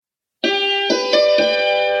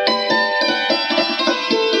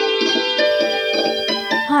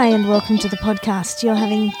Hi and welcome to the podcast. You're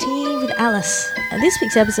having tea with Alice. This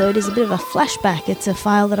week's episode is a bit of a flashback. It's a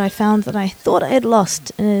file that I found that I thought I had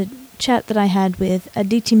lost in a chat that I had with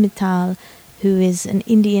Aditi Mittal, who is an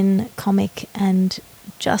Indian comic and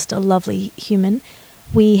just a lovely human.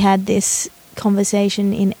 We had this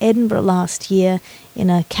conversation in Edinburgh last year in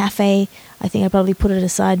a cafe. I think I probably put it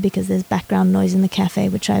aside because there's background noise in the cafe,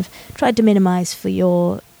 which I've tried to minimize for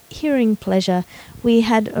your hearing pleasure. We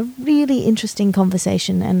had a really interesting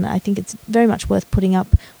conversation and I think it's very much worth putting up.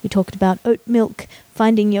 We talked about oat milk,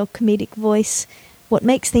 finding your comedic voice, what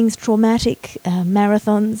makes things traumatic,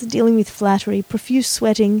 marathons, dealing with flattery, profuse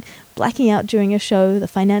sweating, blacking out during a show, the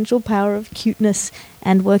financial power of cuteness,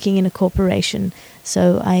 and working in a corporation.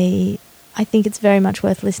 So I think it's very much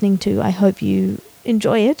worth listening to. I hope you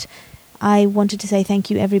enjoy it. I wanted to say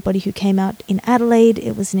thank you everybody who came out in Adelaide.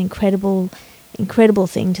 It was an incredible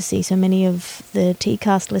thing to see so many of the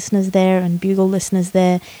T-Cast listeners there and Bugle listeners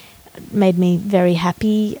there. It made me very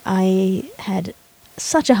happy. I had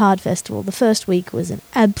such a hard festival. The first week was an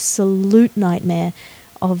absolute nightmare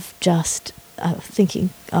of just thinking,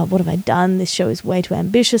 oh, what have I done? This show is way too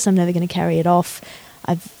ambitious. I'm never going to carry it off.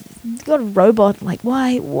 I've got a robot. Like,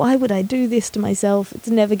 why would I do this to myself? It's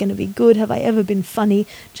never going to be good. Have I ever been funny?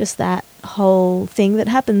 Just that whole thing that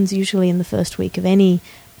happens usually in the first week of any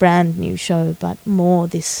brand new show, but more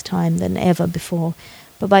this time than ever before.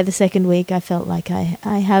 But by the second week, I felt like I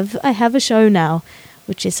have a show now,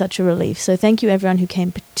 which is such a relief. So thank you everyone who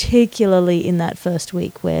came, particularly in that first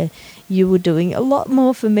week where you were doing a lot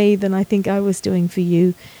more for me than I think I was doing for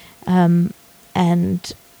you. And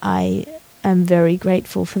I am very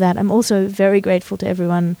grateful for that. I'm also very grateful to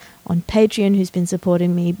everyone on Patreon who's been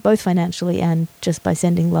supporting me, both financially and just by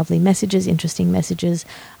sending lovely messages, interesting messages,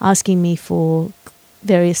 asking me for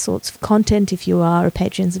various sorts of content. If you are a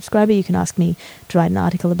Patreon subscriber, you can ask me to write an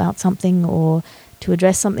article about something or to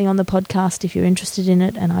address something on the podcast if you're interested in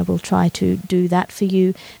it, and I will try to do that for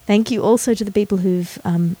you. Thank you also to the people who've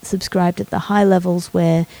subscribed at the high levels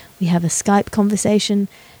where we have a Skype conversation.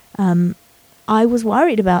 I was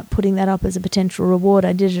worried about putting that up as a potential reward.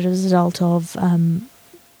 I did it as a result of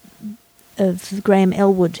Graham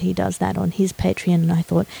Elwood. He does that on his Patreon, and I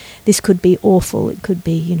thought this could be awful. It could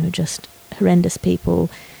be, just horrendous people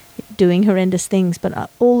doing horrendous things, but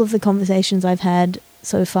all of the conversations I've had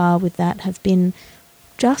so far with that have been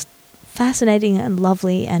just fascinating and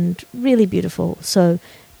lovely and really beautiful. So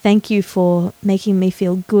thank you for making me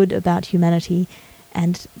feel good about humanity,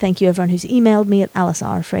 and thank you everyone who's emailed me at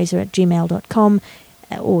alicerfraser@gmail.com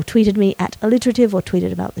or tweeted me at alliterative or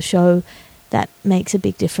tweeted about the show. That makes a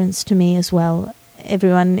big difference to me as well.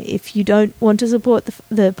 Everyone, if you don't want to support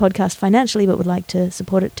the podcast financially but would like to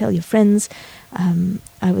support it, tell your friends.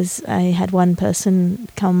 I had one person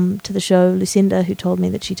come to the show, Lucinda, who told me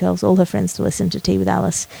that she tells all her friends to listen to Tea with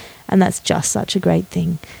Alice, and that's just such a great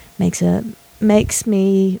thing. Makes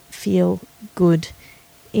me feel good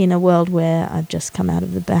in a world where I've just come out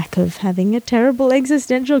of the back of having a terrible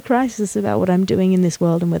existential crisis about what I'm doing in this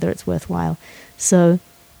world and whether it's worthwhile. So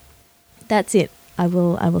that's it. I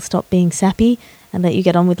will stop being sappy and let you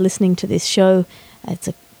get on with listening to this show. It's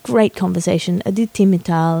a great conversation. Aditi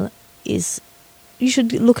Mittal you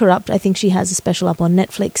should look her up. I think she has a special up on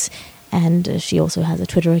Netflix, and she also has a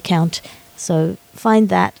Twitter account. So find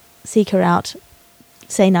that, seek her out,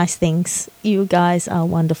 say nice things. You guys are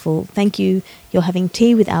wonderful. Thank you. You're having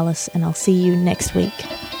tea with Alice, and I'll see you next week.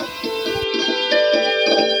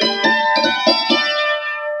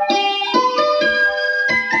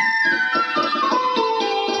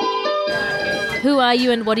 Who are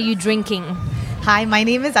you and what are you drinking? Hi, my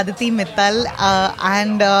name is Aditi Mittal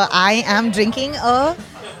and I am drinking a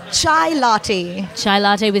chai latte. Chai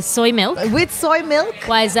latte with soy milk? With soy milk.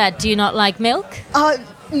 Why is that? Do you not like milk?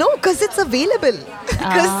 No, because it's available.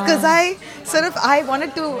 Because I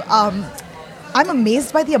wanted to... I'm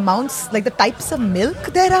amazed by the amounts, like the types of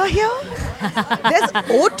milk there are here. There's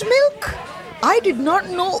oat milk. I did not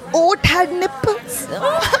know oat had nipples.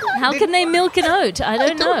 How can they milk an oat? I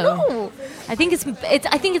don't know. I think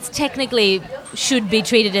it's technically should be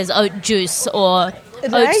treated as oat juice or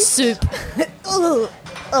oat soup.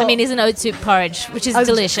 I mean, isn't oat soup porridge, which is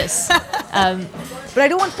delicious. But I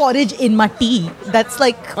don't want porridge in my tea. That's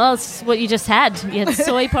like... Well, it's what you just had. You had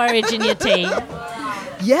soy porridge in your tea.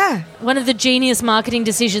 Yeah. One of the genius marketing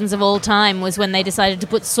decisions of all time was when they decided to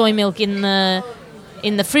put soy milk in the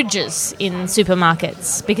fridges in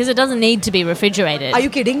supermarkets because it doesn't need to be refrigerated. Are you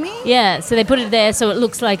kidding me? Yeah, so they put it there so it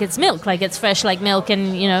looks like it's milk, like it's fresh like milk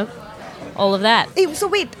and, all of that. So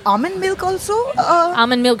wait, almond milk also?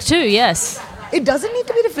 Almond milk too, yes. It doesn't need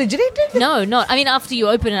to be refrigerated? No, not. I mean, after you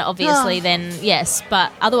open it, obviously, then yes.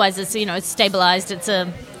 But otherwise, it's, it's stabilized. It's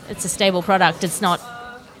a it's a stable product. It's not.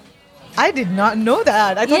 I did not know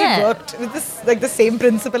that. I thought Yeah. it worked with this, like the same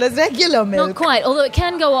principle as regular milk. Not quite, although it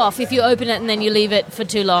can go off if you open it and then you leave it for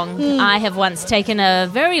too long. I have once taken a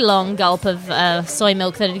very long gulp of soy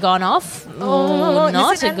milk that had gone off. Oh,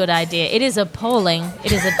 Not is a it good idea. It is appalling.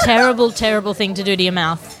 It is a terrible, terrible thing to do to your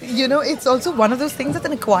mouth. You know, it's also one of those things that's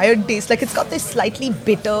an acquired taste. Like it's got this slightly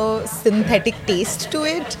bitter, synthetic taste to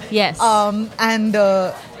it. Yes. And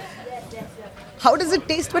how does it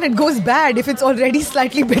taste when it goes bad if it's already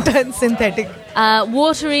slightly bitter and synthetic?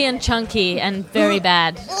 Watery and chunky and very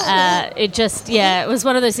bad. It was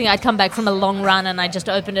one of those things. I'd come back from a long run and I just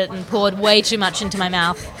opened it and poured way too much into my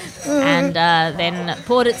mouth and then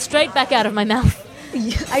poured it straight back out of my mouth.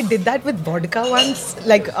 I did that with vodka once,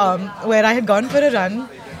 where I had gone for a run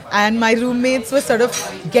and my roommates were sort of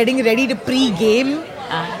getting ready to pre-game.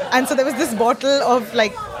 And so there was this bottle of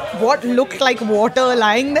like what looked like water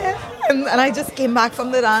lying there. And I just came back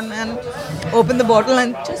from the run and opened the bottle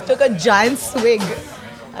and just took a giant swig.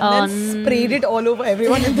 And then sprayed it all over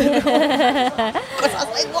everyone in the room. Because I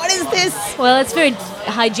was like, what is this? Well, it's a very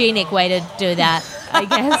hygienic way to do that, I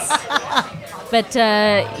guess. But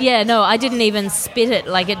I didn't even spit it.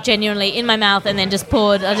 Like it genuinely in my mouth and then just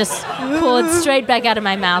poured. I just poured straight back out of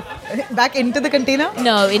my mouth. Back into the container?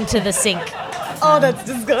 No, into the sink. Oh, that's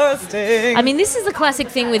disgusting. I mean, this is the classic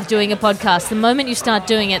thing with doing a podcast. The moment you start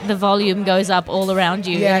doing it, the volume goes up all around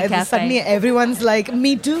you in a and cafe. Suddenly everyone's like,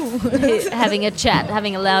 me too. Having a chat,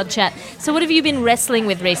 having a loud chat. So what have you been wrestling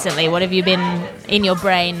with recently? What have you been in your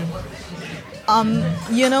brain? I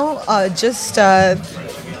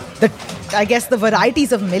guess the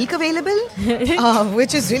varieties of milk available,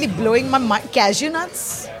 which is really blowing my mind. Cashew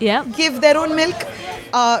nuts give their own milk.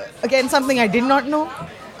 Again, something I did not know.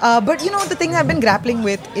 But the thing I've been grappling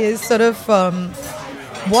with is sort of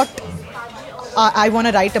what I want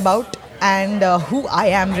to write about and who I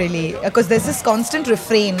am really. Because there's this constant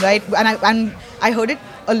refrain, right? And I heard it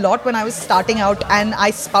a lot when I was starting out, and I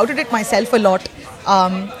spouted it myself a lot.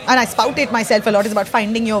 And I spout it myself a lot. It's about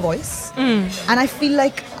finding your voice. And I feel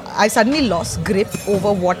like I suddenly lost grip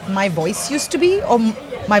over what my voice used to be, or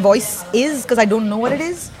my voice is, because I don't know what it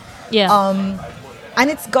is. Yeah. And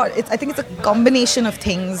I think it's a combination of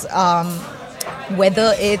things,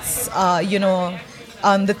 whether it's,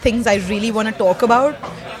 the things I really want to talk about,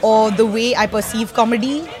 or the way I perceive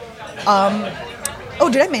comedy. Did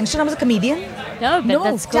I mention I was a comedian? No, but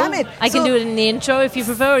that's cool. Damn it. I can do it in the intro if you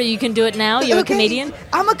prefer, or you can do it now. You're a comedian?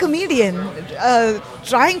 I'm a comedian,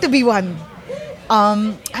 trying to be one.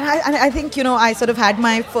 And I think, I sort of had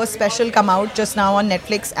my first special come out just now on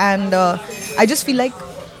Netflix, and I just feel like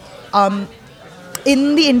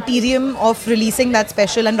in the interim of releasing that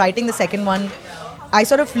special and writing the second one, I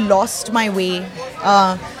sort of lost my way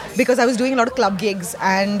because I was doing a lot of club gigs,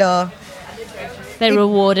 and they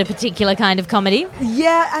reward a particular kind of comedy.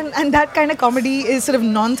 Yeah, and that kind of comedy is sort of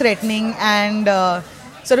non-threatening and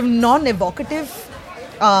sort of non-evocative,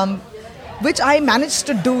 which I managed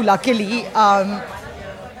to do, luckily. And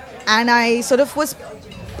I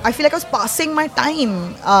feel like I was passing my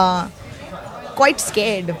time quite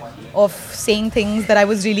scared of saying things that I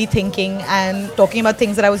was really thinking and talking about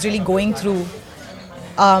things that I was really going through.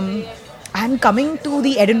 And coming to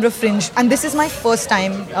the Edinburgh Fringe, and this is my first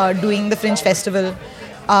time doing the Fringe Festival,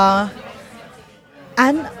 and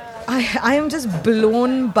I am just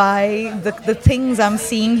blown by the things I'm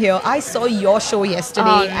seeing here. I saw your show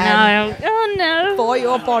yesterday. Oh no. For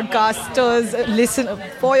your podcasting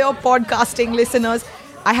listeners,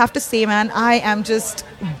 I have to say, man, I am just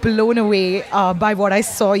blown away by what I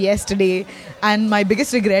saw yesterday. And my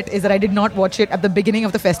biggest regret is that I did not watch it at the beginning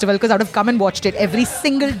of the festival, because I would have come and watched it every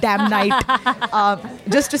single damn night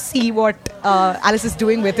just to see what Alice is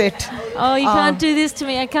doing with it. Oh, you can't do this to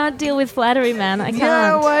me. I can't deal with flattery, man. I can't.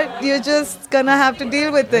 Yeah, what? You're just going to have to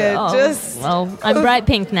deal with it. Well, I'm bright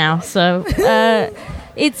pink now, so...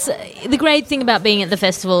 it's the great thing about being at the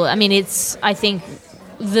festival. I mean, I think...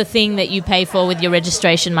 the thing that you pay for with your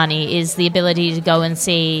registration money is the ability to go and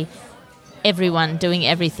see everyone doing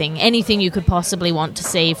everything. Anything you could possibly want to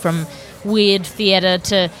see, from weird theatre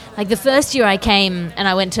to... Like the first year I came and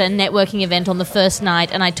I went to a networking event on the first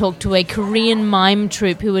night, and I talked to a Korean mime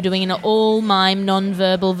troupe who were doing an all-mime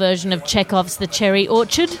non-verbal version of Chekhov's The Cherry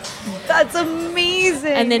Orchard. That's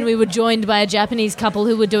amazing! And then we were joined by a Japanese couple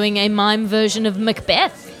who were doing a mime version of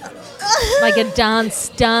Macbeth. Like a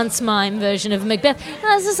dance mime version of Macbeth. And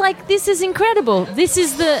I was just like, this is incredible. This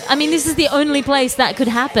is the only place that could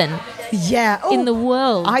happen. Yeah. In the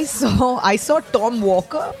world. I saw Tom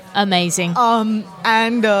Walker. Amazing.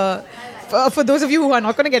 And for those of you who are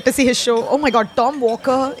not going to get to see his show, oh my God, Tom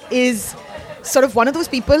Walker is sort of one of those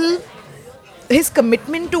people his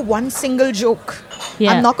commitment to one single joke.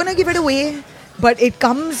 Yeah. I'm not going to give it away, but it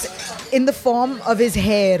comes in the form of his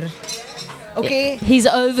hair. Okay? He's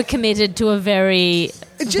overcommitted to a very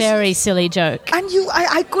silly joke. And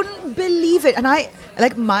I couldn't believe it. And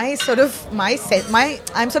I'm sort of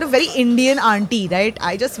very Indian auntie, right?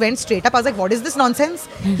 I just went straight up. I was like, what is this nonsense?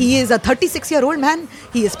 He is a 36-year-old man.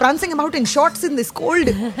 He is prancing about in shorts in this cold.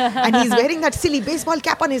 And he's wearing that silly baseball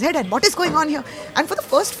cap on his head. And what is going on here? And for the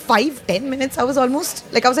first 5-10 minutes, I was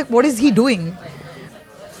like, what is he doing?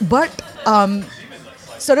 But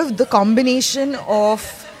sort of the combination of,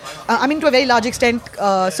 to a very large extent,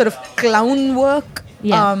 sort of clown work.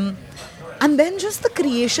 Yeah. And then just the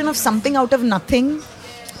creation of something out of nothing,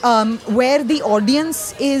 where the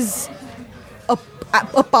audience is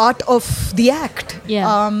a part of the act.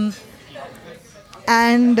 Yeah.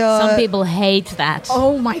 And some people hate that.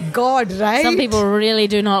 Oh my God, right? Some people really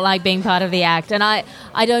do not like being part of the act. And I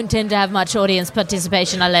don't tend to have much audience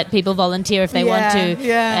participation. I let people volunteer if they want to.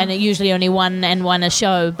 Yeah. And usually only one a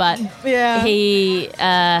show. But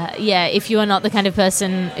if you are not the kind of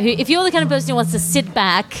person if you're the kind of person who wants to sit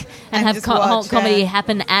back and have comedy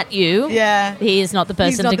happen at you, he is not the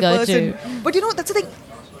person to go to. But that's the thing.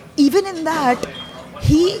 Even in that,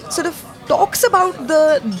 he sort of talks about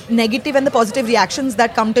the negative and the positive reactions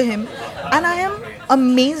that come to him, and I am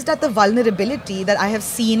amazed at the vulnerability that I have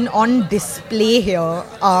seen on display here,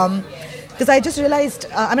 because I just realized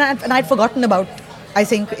and I'd forgotten about, I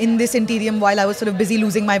think, in this Interium, while I was sort of busy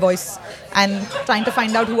losing my voice and trying to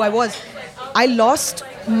find out who I was, I lost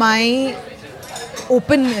my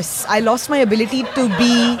openness. I lost my ability to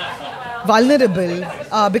be vulnerable,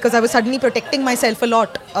 because I was suddenly protecting myself a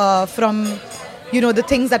lot from the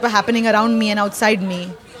things that were happening around me and outside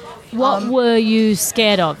me. What were you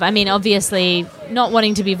scared of? I mean, obviously, not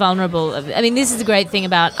wanting to be vulnerable. I mean, this is the great thing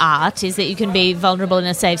about art, is that you can be vulnerable in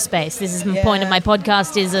a safe space. This is the point of my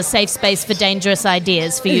podcast, is a safe space for dangerous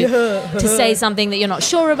ideas, for you to say something that you're not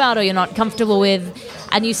sure about or you're not comfortable with.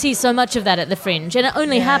 And you see so much of that at the Fringe. And it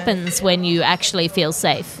only happens when you actually feel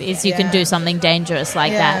safe, is you can do something dangerous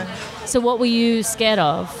like that. So what were you scared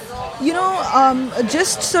of?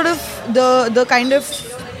 Just sort of the kind of,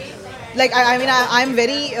 like, I'm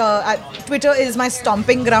very, Twitter is my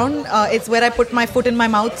stomping ground. It's where I put my foot in my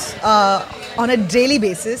mouth on a daily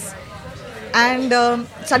basis. And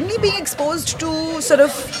suddenly being exposed to sort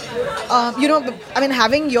of,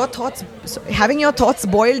 having your thoughts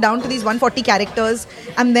boiled down to these 140 characters,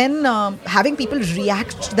 and then having people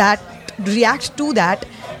react to that,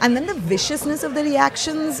 and then the viciousness of the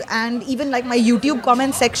reactions, and even like my YouTube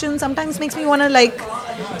comment section sometimes makes me want to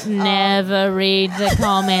never read the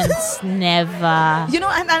comments. Never.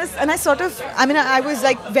 And I sort of, I was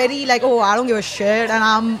like very like, oh, I don't give a shit, and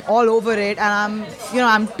I'm all over it, and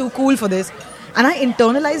I'm too cool for this. And I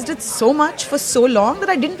internalized it so much for so long that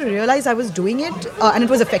I didn't realize I was doing it, and it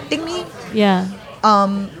was affecting me. Yeah.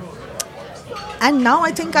 And now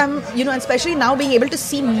I think I'm, especially now being able to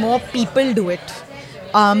see more people do it.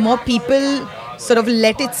 More people sort of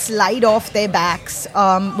let it slide off their backs,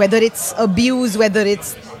 whether it's abuse, whether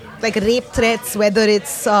it's like rape threats, whether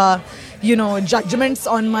it's, judgments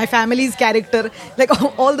on my family's character, like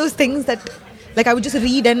all those things that, like, I would just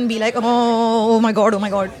read and be like, oh my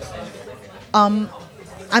God.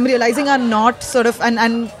 I'm realizing are not sort of,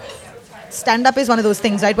 and stand-up is one of those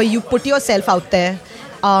things, right, where you put yourself out there,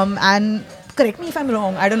 and correct me if I'm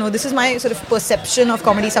wrong, I don't know, this is my sort of perception of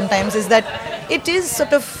comedy sometimes, is that it is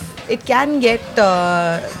sort of, it can get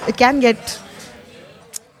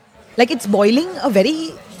like it's boiling a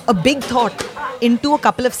big thought into a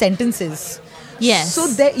couple of sentences. Yes. So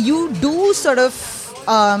that you do sort of,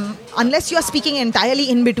 unless you're speaking entirely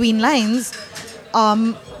in between lines,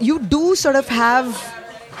 you do sort of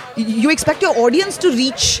you expect your audience to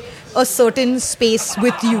reach a certain space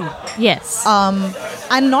with you. Yes.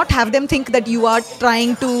 And not have them think that you are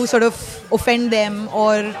trying to sort of offend them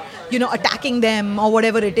or, attacking them or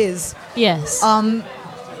whatever it is. Yes. And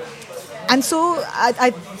so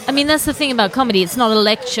I mean, that's the thing about comedy. It's not a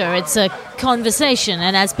lecture. It's a conversation.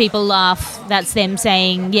 And as people laugh, that's them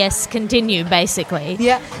saying, yes, continue, basically.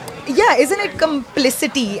 Yeah. Yeah, isn't it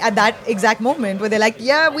complicity at that exact moment where they're like,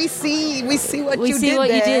 yeah, we see what you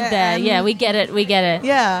did there. Yeah, we get it.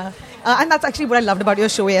 Yeah. And that's actually what I loved about your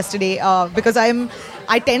show yesterday, because I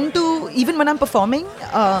tend to, even when I'm performing,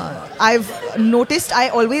 I've noticed I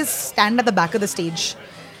always stand at the back of the stage,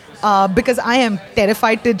 because I am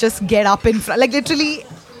terrified to just get up in front. Like literally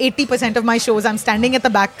 80% of my shows, I'm standing at the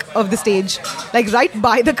back of the stage, like right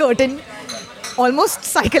by the curtain, almost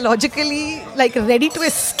psychologically like ready to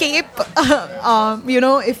escape,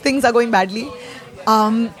 if things are going badly.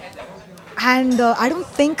 And I don't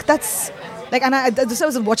think that's like, and I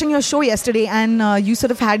was watching your show yesterday, and you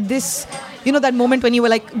sort of had this, that moment when you were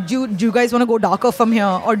like, do you guys want to go darker from here,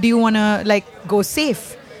 or do you want to like go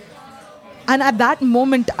safe? And at that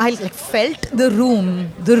moment, I like felt the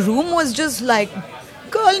room. The room was just like,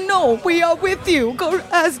 girl, no, we are with you. Go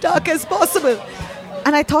as dark as possible.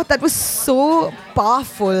 And I thought that was so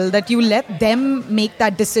powerful that you let them make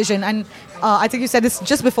that decision. And I think you said this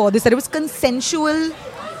just before this, that it was consensual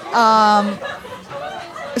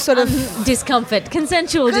sort of discomfort.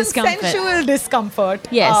 Consensual discomfort.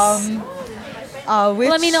 Yes.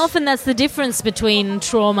 Well, I mean, often that's the difference between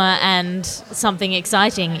trauma and something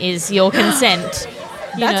exciting is your consent.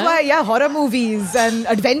 That's why, horror movies and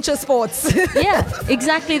adventure sports. Yeah,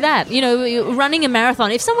 exactly that. Running a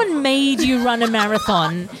marathon. If someone made you run a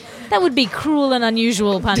marathon, that would be cruel and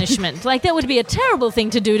unusual punishment. Like, that would be a terrible thing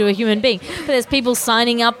to do to a human being. But there's people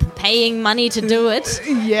signing up, paying money to do it.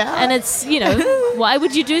 Yeah. And it's, why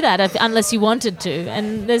would you do that unless you wanted to?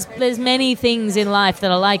 And there's many things in life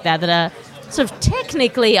that are like that are sort of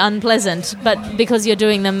technically unpleasant, but because you're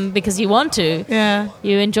doing them because you want to,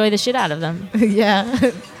 you enjoy the shit out of them. Yeah.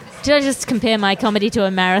 Did I just compare my comedy to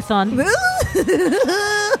a marathon?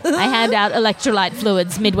 I hand out electrolyte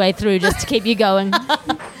fluids midway through just to keep you going.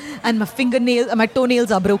 And my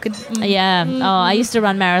toenails are broken. Yeah. Oh, I used to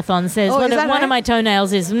run marathons. One of my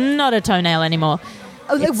toenails is not a toenail anymore.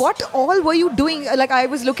 Like, what all were you doing? Like, I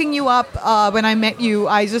was looking you up when I met you.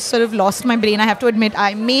 I just sort of lost my brain. I have to admit,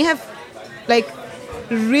 I may have like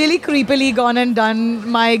really creepily gone and done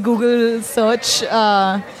my Google search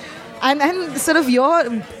and sort of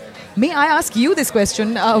may I ask you this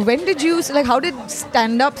question, when did you, like, how did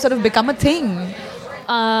stand-up sort of become a thing?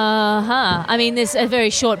 I mean, there's a very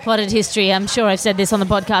short plotted history. I'm sure I've said this on the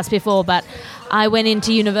podcast before, but I went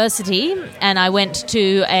into university and I went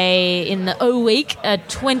to in the O Week, a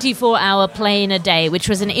 24-hour play in a day, which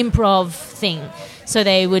was an improv thing. So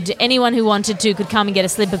anyone who wanted to could come and get a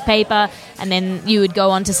slip of paper, and then you would go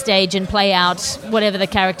onto stage and play out whatever the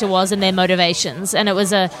character was and their motivations. And it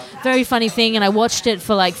was a very funny thing, and I watched it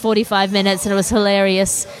for like 45 minutes, and it was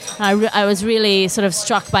hilarious. I was really sort of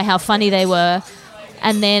struck by how funny they were.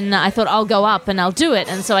 And then I thought, I'll go up and I'll do it.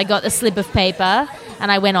 And so I got the slip of paper, and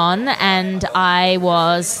I went on, and I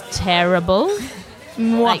was terrible.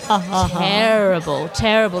 Like,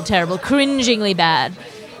 terrible, cringingly bad.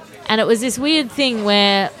 And it was this weird thing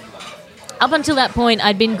where up until that point,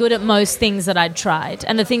 I'd been good at most things that I'd tried.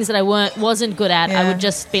 And the things that I wasn't good at, I would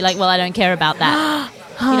just be like, well, I don't care about that.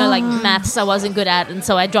 Like maths I wasn't good at, and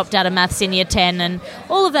so I dropped out of maths in year 10 and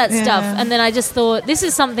all of that stuff. And then I just thought, this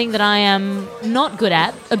is something that I am not good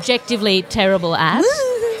at, objectively terrible at.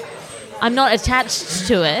 I'm not attached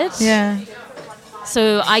to it. Yeah.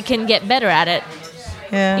 So I can get better at it.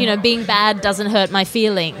 Yeah. Being bad doesn't hurt my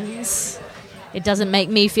feelings. It doesn't make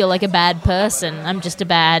me feel like a bad person. I'm just a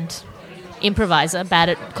bad improviser, bad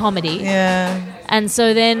at comedy. Yeah. And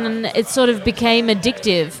so then it sort of became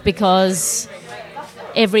addictive because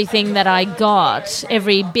everything that I got,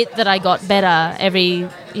 every bit that I got better, every,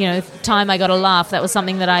 time I got a laugh, that was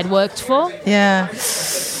something that I'd worked for. Yeah.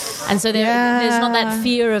 And so there's not that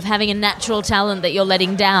fear of having a natural talent that you're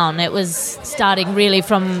letting down. It was starting really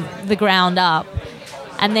from the ground up.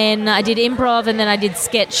 And then I did improv, and then I did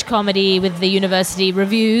sketch comedy with the university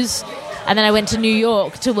reviews. And then I went to New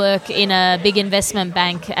York to work in a big investment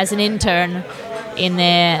bank as an intern in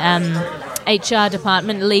their HR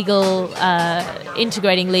department,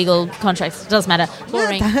 integrating legal contracts. It doesn't matter.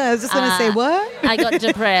 Boring. I was just going to say, what? I got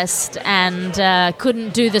depressed and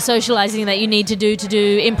couldn't do the socializing that you need to do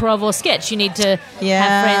improv or sketch. You need to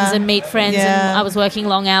have friends and meet friends. And I was working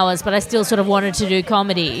long hours, but I still sort of wanted to do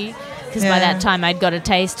comedy. Because by that time I'd got a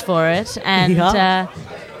taste for it. And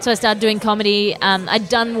so I started doing comedy. I'd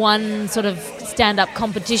done one sort of stand-up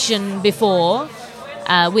competition before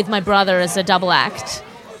with my brother as a double act.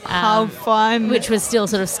 How fun. Which was still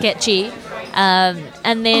sort of sketchy. And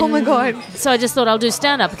then... Oh, my God. So I just thought I'll do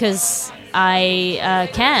stand-up because I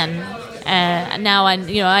can. Now,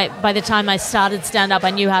 by the time I started stand-up, I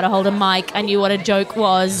knew how to hold a mic. I knew what a joke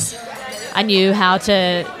was. I knew how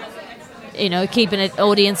to... keep an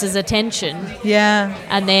audience's attention. Yeah.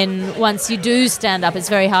 And then once you do stand up, it's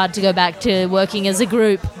very hard to go back to working as a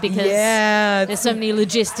group because there's so many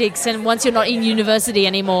logistics. And once you're not in university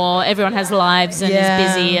anymore, everyone has lives and is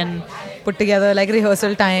busy and put together like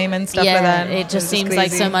rehearsal time and stuff like that. It just seems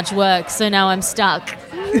like so much work. So now I'm stuck.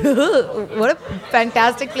 What a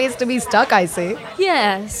fantastic place to be stuck, I say.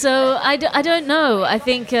 Yeah. So I don't know. I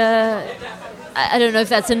think... I don't know if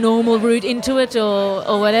that's a normal route into it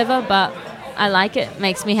or whatever, but I like it.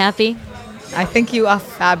 Makes me happy. I think you are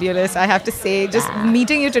fabulous, I have to say. Just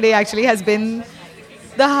meeting you today actually has been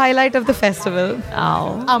the highlight of the festival.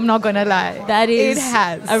 Oh. I'm not gonna lie. That is it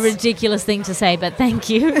has. a ridiculous thing to say, but thank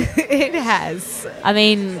you. It has. I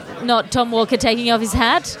mean, not Tom Walker taking off his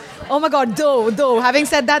hat. Oh my God, though. Having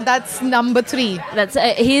said that, that's number 3. That's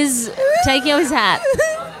his taking off his hat.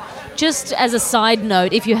 Just as a side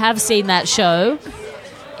note, if you have seen that show,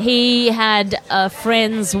 he had a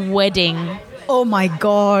friend's wedding Oh my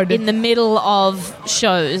God. in the middle of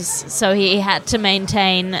shows. So he had to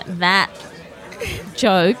maintain that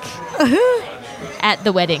joke at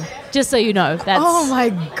the wedding. Just so you know. That's Oh my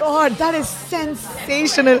God, that is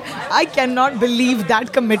sensational. I cannot believe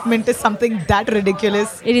that commitment is something that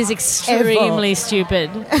ridiculous. It is extremely stupid.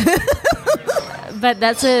 But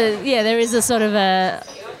there is a sort of a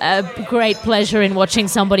great pleasure in watching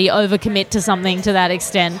somebody overcommit to something to that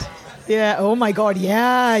extent. Yeah, oh my God,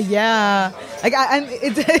 yeah. And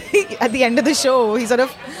it's at the end of the show, he sort of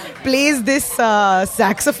plays this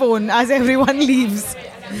saxophone as everyone leaves.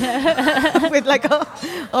 With like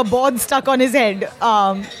a board stuck on his head.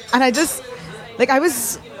 And I just, I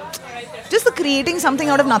was just creating something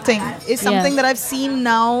out of nothing is something that I've seen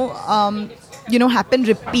now, happen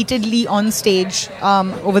repeatedly on stage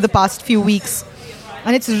over the past few weeks.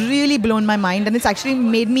 And it's really blown my mind, and it's actually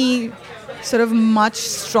made me sort of much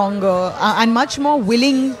stronger and much more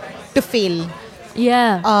willing to fail.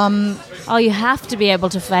 Yeah. You have to be able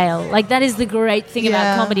to fail. Like, that is the great thing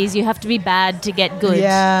about comedy, is you have to be bad to get good.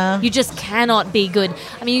 Yeah. You just cannot be good.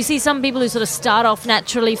 I mean, you see some people who sort of start off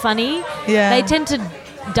naturally funny. Yeah. They tend to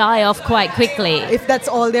die off quite quickly. If that's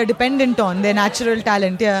all they're dependent on, their natural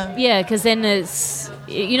talent, yeah. Yeah, because then it's,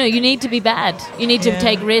 you need to be bad. You need to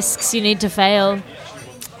take risks. You need to fail.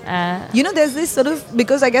 There's this sort of,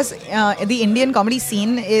 because I guess the Indian comedy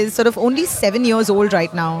scene is sort of only 7 years old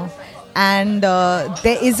right now. And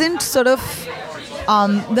there isn't sort of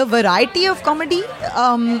the variety of comedy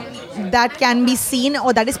that can be seen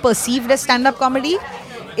or that is perceived as stand-up comedy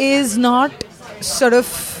is not sort of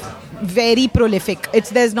very prolific.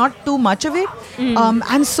 There's not too much of it.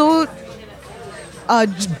 And so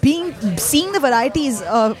seeing the varieties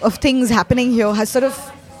of things happening here has sort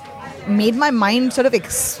of made my mind sort of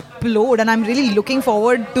explode, and I'm really looking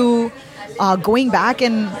forward to going back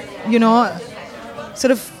and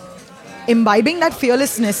sort of imbibing that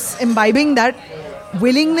fearlessness, imbibing that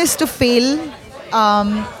willingness to fail,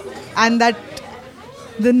 and that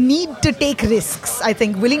the need to take risks. I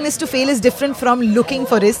think willingness to fail is different from looking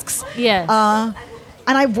for risks. Yes.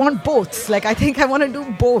 And I want both. I think I want to do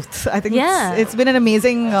both. I think it's been an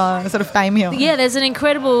amazing sort of time here. Yeah, there's an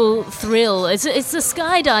incredible thrill. It's the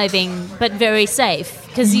skydiving, but very safe.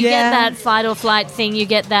 Because you get that fight or flight thing. You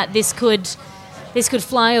get that this could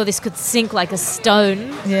fly or this could sink like a stone.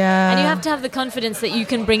 Yeah. And you have to have the confidence that you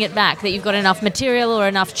can bring it back, that you've got enough material or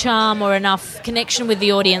enough charm or enough connection with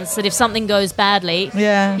the audience that if something goes badly,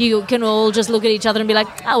 you can all just look at each other and be like,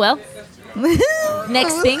 oh, well,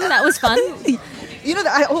 next thing, that was fun.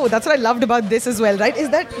 That's what I loved about this as well, right? Is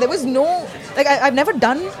that there was no, I've never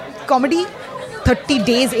done comedy 30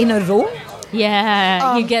 days in a row.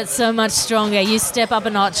 Yeah, you get so much stronger. You step up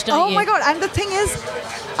a notch, don't you? Oh my God. And the thing is,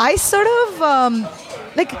 I sort of,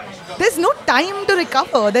 there's no time to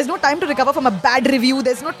recover. There's no time to recover from a bad review.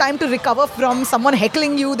 There's no time to recover from someone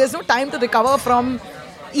heckling you. There's no time to recover from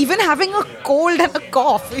even having a cold and a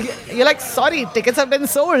cough. You're like, sorry, tickets have been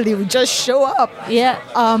sold. You just show up. Yeah.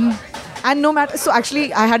 And no matter, so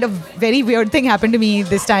actually I had a very weird thing happen to me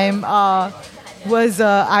this time. I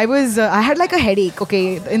had like a headache.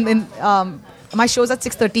 Okay, in my show's at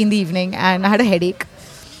 6:30 in the evening, and I had a headache,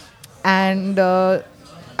 and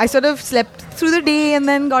I sort of slept through the day and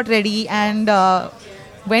then got ready and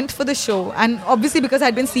went for the show. And obviously because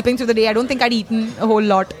I'd been sleeping through the day, I don't think I'd eaten a whole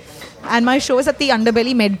lot. And my show is at the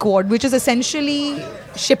Underbelly Med Quad, which is essentially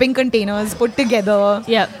shipping containers put together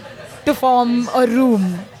to form a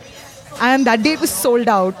room. And that day it was sold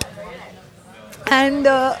out. And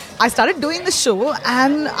I started doing the show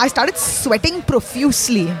and I started sweating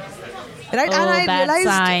profusely. Right? Oh, and I bad realized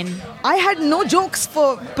sign. I had no jokes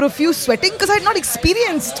for profuse sweating because I had not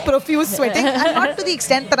experienced profuse sweating. And not to the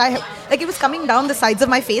extent that it was coming down the sides of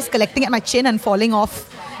my face, collecting at my chin and falling off.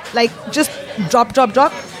 Just drop.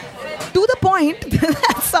 To the point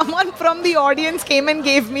that someone from the audience came and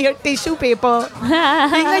gave me a tissue paper.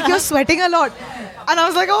 Being like, you're sweating a lot. And I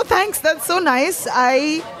was like, oh, thanks, that's so nice.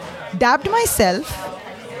 I dabbed myself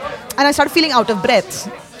and I started feeling out of breath.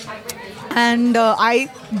 And I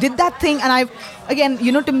did that thing, and again,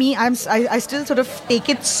 to me, I still sort of take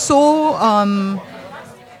it so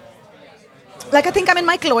like I think I'm in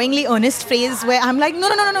my cloyingly earnest phase where I'm like,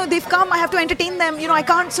 no, they've come, I have to entertain them. I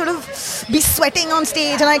can't sort of be sweating on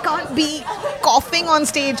stage and I can't be coughing on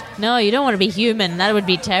stage. No, you don't want to be human. That would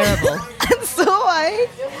be terrible. And so I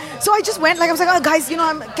just went, like, I was like, oh, guys,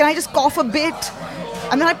 can I just cough a bit?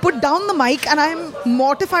 And then I put down the mic and I'm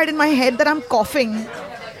mortified in my head that I'm coughing.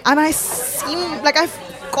 And I seem like I've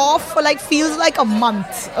coughed for feels like a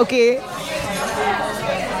month, okay?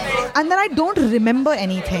 And then I don't remember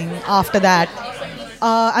anything after that.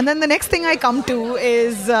 And then the next thing I come to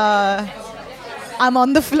is I'm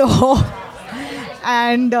on the floor.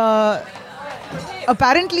 And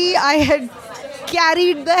apparently I had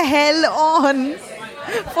carried the hell on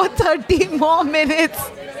for 30 more minutes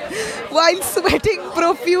while sweating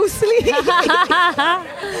profusely.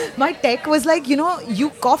 My tech was like, you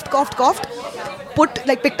coughed,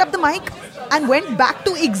 picked up the mic and went back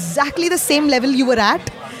to exactly the same level you were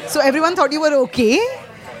at. So everyone thought you were okay.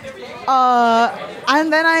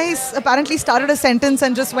 And then I apparently started a sentence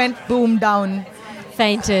and just went boom down.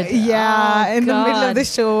 Fainted. Yeah, oh, in God. the middle of the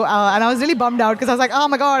show. And I was really bummed out because I was like, oh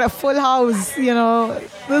my God, a full house.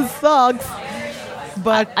 This sucks.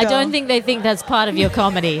 But I don't think they think that's part of your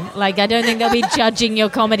comedy. I don't think they'll be judging your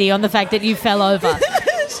comedy on the fact that you fell over.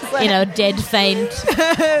 Dead faint.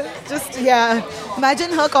 Just, yeah.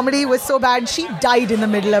 Imagine her comedy was so bad, she died in the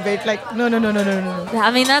middle of it. No.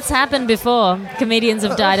 I mean, that's happened before. Comedians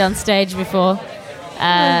have died on stage before.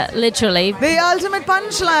 Literally. The ultimate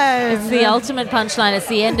punchline. It's the ultimate punchline. It's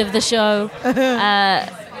the end of the show.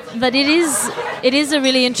 But it is a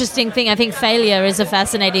really interesting thing. I think failure is a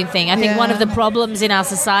fascinating thing. I think one of the problems in our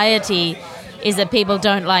society is that people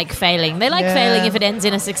don't like failing. They like failing if it ends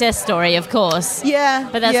in a success story, of course. Yeah.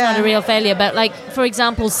 But that's not a real failure. But for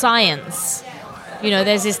example, science.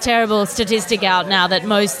 There's this terrible statistic out now that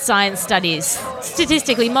most science studies, as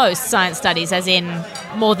in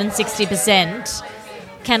more than 60%,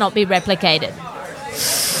 cannot be replicated.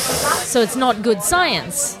 So it's not good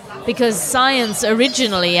science. Because science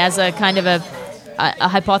originally, as a kind of a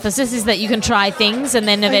hypothesis, is that you can try things and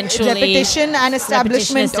then eventually... Repetition and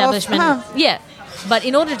establishment. Yeah. But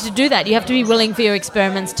in order to do that, you have to be willing for your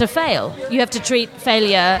experiments to fail. You have to treat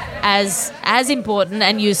failure as important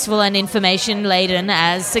and useful and information-laden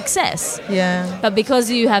as success. Yeah. But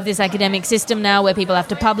because you have this academic system now where people have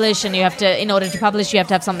to publish and in order to publish, you have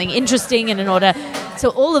to have something interesting So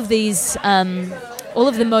all of these... all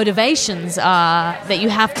of the motivations are that you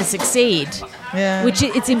have to succeed, which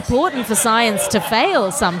it's important for science to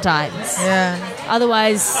fail sometimes. Yeah.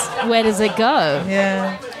 Otherwise, where does it go?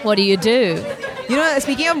 Yeah. What do you do?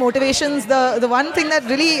 Speaking of motivations, the one thing that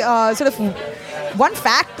really one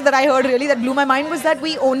fact that I heard really that blew my mind was that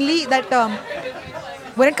when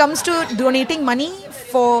it comes to donating money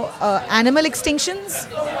for animal extinctions,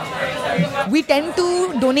 we tend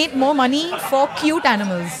to donate more money for cute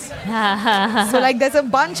animals. So there's a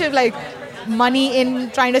bunch of money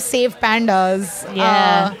in trying to save pandas.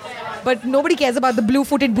 Yeah. But nobody cares about the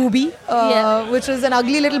blue-footed booby, which is an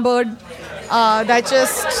ugly little bird that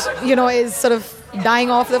just, is sort of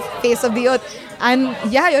dying off the face of the earth. And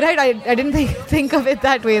yeah, you're right. I didn't think of it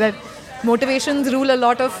that way, that motivations rule a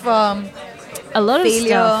lot of failure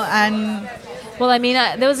stuff. And... Well, I mean,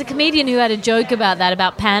 there was a comedian who had a joke about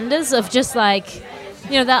pandas, of just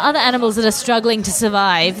there are other animals that are struggling to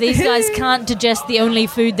survive. These guys can't digest the only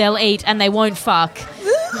food they'll eat and they won't fuck.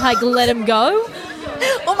 Let them go.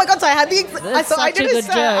 Oh my God, so I had I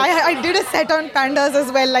did a set on pandas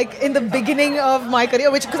as well, in the beginning of my career,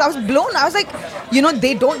 because I was blown. I was like,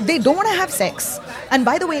 they don't want to have sex. And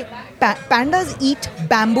by the way, pandas eat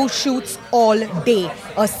bamboo shoots all day.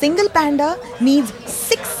 A single panda needs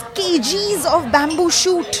 6 kgs of bamboo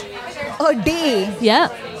shoot a day. Yeah.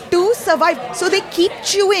 To survive. So they keep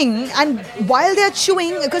chewing, and while they're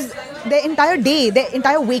chewing, because their entire day, their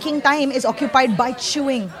entire waking time is occupied by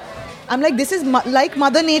chewing. I'm like, this is like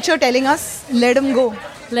Mother Nature telling us, let them go.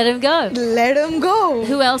 Let him go. Let him go.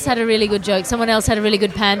 Who else had a really good joke? Someone else had a really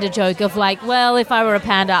good panda joke of well, if I were a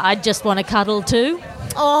panda, I'd just want to cuddle too.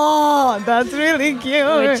 Oh, that's really cute.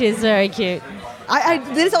 Which is very cute.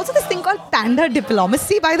 There is also this thing called panda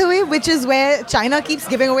diplomacy, by the way, which is where China keeps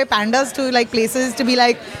giving away pandas to places to be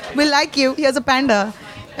like, we'll like you, here's a panda.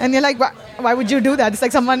 And you're like, why would you do that? It's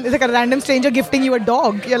like a random stranger gifting you a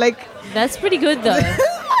dog. You're like... That's pretty good though.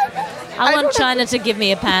 I want China to give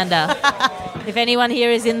me a panda. If anyone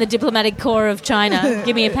here is in the diplomatic corps of China,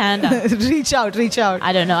 give me a panda. Reach out.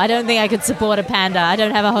 I don't know. I don't think I could support a panda. I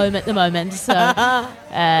don't have a home at the moment. So,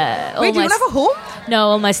 wait, you don't have a home? No,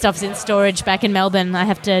 all my stuff's in storage back in Melbourne. I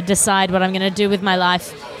have to decide what I'm going to do with my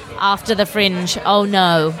life after the Fringe. Oh,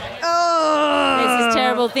 no. Oh. There's this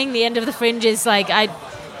terrible thing. The end of the Fringe is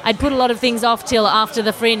I'd put a lot of things off till after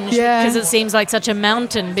the Fringe Yeah. because it seems like such a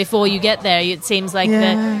mountain before you get there. It seems like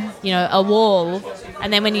a wall.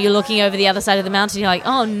 And then when you're looking over the other side of the mountain, you're like,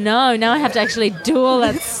 oh no, now I have to actually do all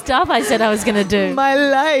that stuff I said I was going to do. My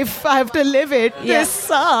life, I have to live it. Yeah. This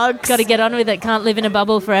sucks. Got to get on with it. Can't live in a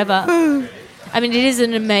bubble forever. I mean, it is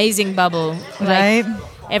an amazing bubble. Right.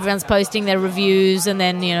 Everyone's posting their reviews, and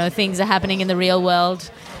then things are happening in the real world.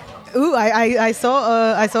 Ooh, I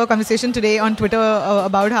saw a conversation today on Twitter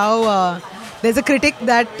about how there's a critic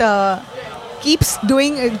that keeps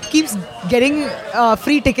getting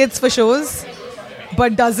free tickets for shows,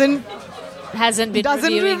 but hasn't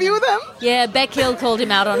been review them. Yeah, Beck Hill called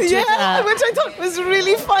him out on Twitter. Yeah, which I thought was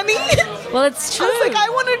really funny. Well, it's true. I was like, I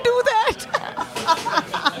want to do that.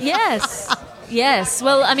 Yes.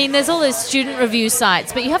 Well, I mean, there's all those student review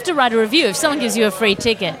sites, but you have to write a review if someone gives you a free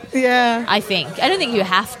ticket. Yeah. I don't think you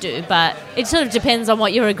have to, but it sort of depends on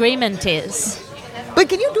what your agreement is. But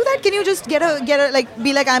can you do that? Can you just get a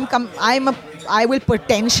be like I will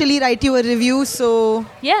potentially write you a review, so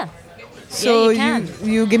Yeah. So you can.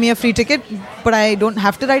 You give me a free ticket, but I don't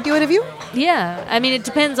have to write you a review? Yeah. I mean, it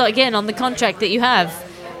depends, again, on the contract that you have,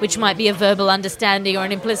 which might be a verbal understanding or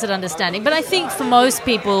an implicit understanding. But I think for most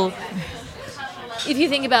people, if you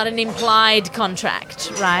think about an implied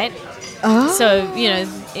contract, right? So,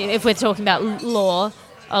 if we're talking about law,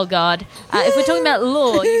 oh God. If we're talking about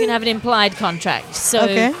law, you can have an implied contract.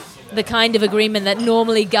 So the kind of agreement that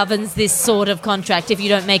normally governs this sort of contract, if you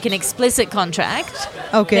don't make an explicit contract,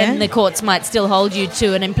 then the courts might still hold you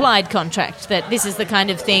to an implied contract, that this is the kind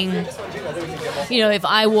of thing, if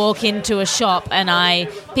I walk into a shop and I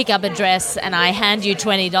pick up a dress and I hand you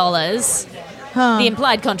 $20, the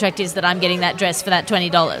implied contract is that I'm getting that dress for that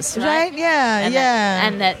 $20, right? Yeah,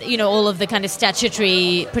 and that all of the kind of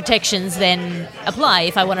statutory protections then apply.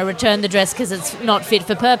 If I want to return the dress because it's not fit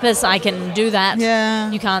for purpose, I can do that. Yeah.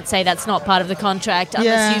 You can't say that's not part of the contract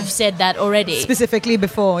unless you've said that already. Specifically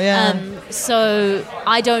before, So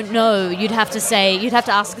I don't know. You'd have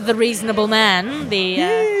to ask the reasonable man,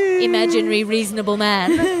 the imaginary reasonable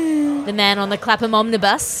man, the man on the Clapham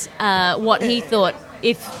omnibus, what he thought.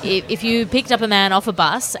 If you picked up a man off a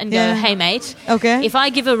bus and go, hey mate, if I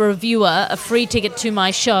give a reviewer a free ticket to my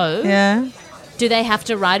show, do they have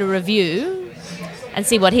to write a review and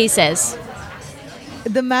see what he says?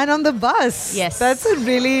 The man on the bus. Yes. That's a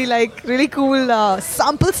really cool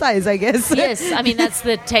sample size, I guess. Yes, I mean that's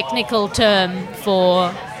the technical term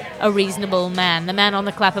for a reasonable man. The man on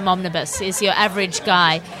the Clapham omnibus is your average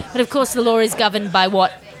guy. But of course the law is governed by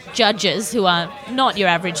what judges, who are not your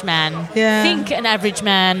average man, think an average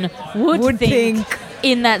man would think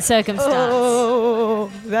in that circumstance.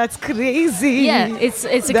 Oh, that's crazy. Yeah, it's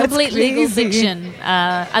a complete legal fiction.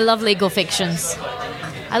 I love legal fictions.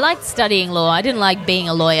 I liked studying law. I didn't like being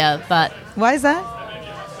a lawyer, but... Why is that?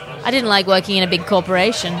 I didn't like working in a big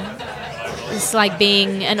corporation. It's like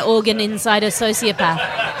being an organ inside a sociopath.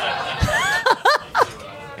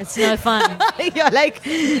 It's no fun. You're like,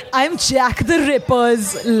 I'm Jack the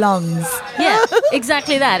Ripper's lungs. Yeah,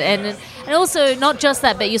 exactly that. And also, not just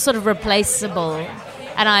that, but you're sort of replaceable.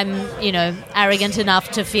 And I'm, arrogant enough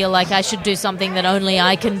to feel like I should do something that only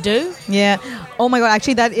I can do. Yeah. Oh my God,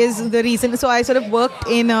 actually that is the reason. So I sort of worked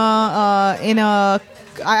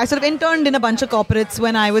I sort of interned in a bunch of corporates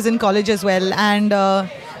when I was in college as well. And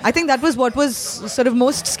I think that was what was sort of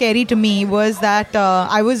most scary to me, was that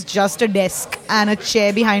I was just a desk and a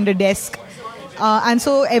chair behind a desk. And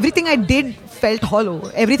so everything I did felt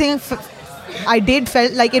hollow. Everything I did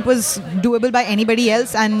felt like it was doable by anybody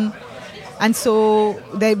else. And so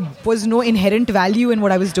there was no inherent value in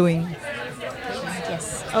what I was doing.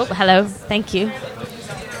 Yes. Oh, hello. Thank you.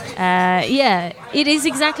 It is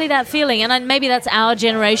exactly that feeling. And maybe that's our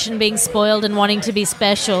generation being spoiled and wanting to be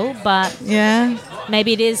special, but... Yeah.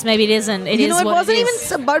 Maybe it is, maybe it isn't. It wasn't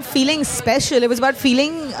even about feeling special. It was about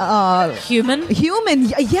feeling... Human? Human.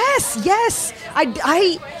 Yes.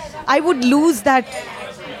 I would lose that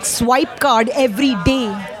swipe card every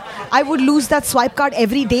day. I would lose that swipe card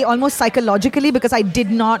every day, almost psychologically, because I did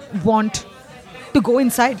not want to go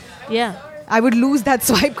inside. Yeah. I would lose that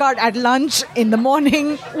swipe card at lunch, in the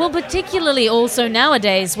morning. Well, particularly also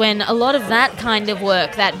nowadays, when a lot of that kind of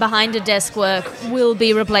work, that behind-a-desk work, will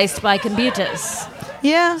be replaced by computers.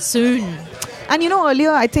 Yeah. Soon. And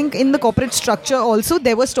earlier, I think in the corporate structure also,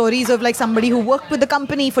 there were stories of like somebody who worked with the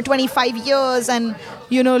company for 25 years and,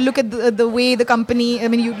 look at the way the company,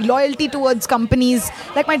 loyalty towards companies.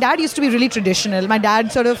 Like my dad used to be really traditional. My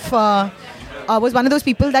dad sort of was one of those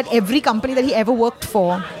people that every company that he ever worked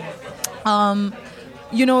for,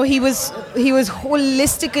 he was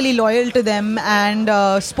holistically loyal to them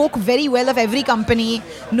and spoke very well of every company,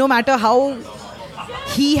 no matter how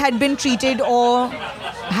he had been treated or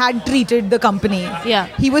had treated the company. Yeah.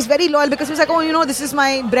 He was very loyal because he was like, oh, this is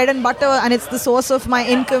my bread and butter and it's the source of my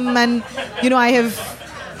income, and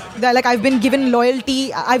I've been given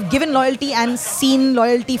loyalty. I've given loyalty and seen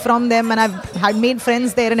loyalty from them, and I've had made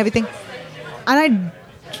friends there and everything.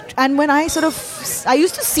 And when I used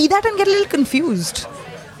to see that and get a little confused,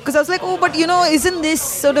 because I was like, oh, but isn't this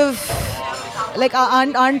sort of like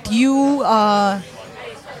aren't you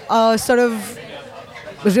sort of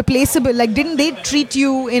replaceable? Like, didn't they treat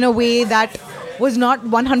you in a way that was not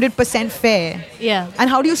 100% fair? Yeah. And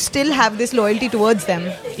how do you still have this loyalty towards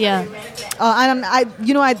them? Yeah. And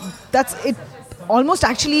that's it. Almost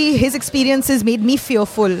actually, his experiences made me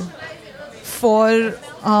fearful for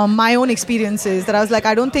my own experiences. That I was like,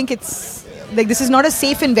 I don't think it's like this is not a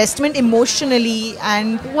safe investment emotionally.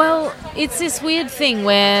 And well, it's this weird thing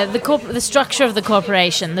where the structure of the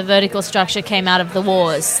corporation, the vertical structure, came out of the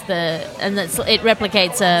wars. It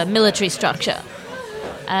replicates a military structure.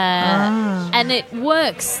 And it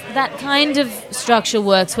works. That kind of structure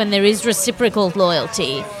works when there is reciprocal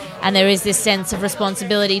loyalty and there is this sense of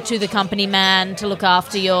responsibility to the company man to look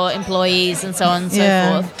after your employees and so on and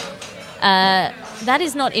so forth. That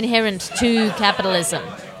is not inherent to capitalism.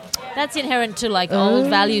 That's inherent to old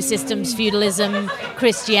value systems, feudalism,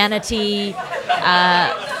 Christianity.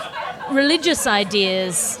 Religious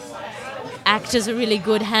ideas act as a really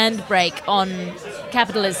good handbrake on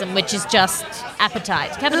capitalism, which is just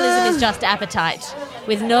appetite. Capitalism is just appetite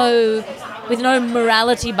with no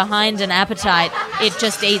morality behind an appetite. It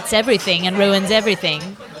just eats everything and ruins everything.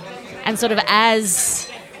 And sort of as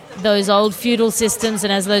those old feudal systems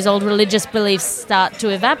and as those old religious beliefs start to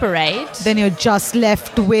evaporate, then you're just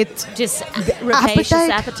left with just rapacious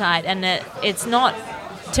appetite, and it's not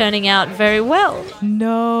turning out very well.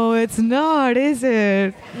 No, it's not, is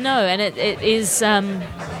it? No, and it is.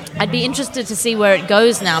 I'd be interested to see where it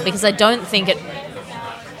goes now, because I don't think it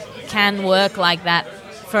can work like that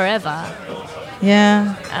forever.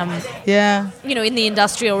 Yeah. In the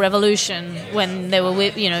Industrial Revolution, when there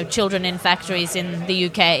were children in factories in the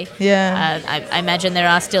UK. Yeah. I imagine there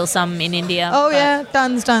are still some in India. Oh yeah,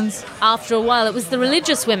 tons. After a while, it was the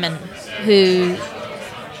religious women who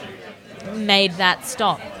made that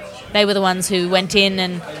stop. They were the ones who went in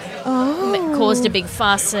and caused a big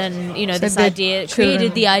fuss, and this idea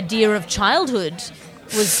created the idea of childhood.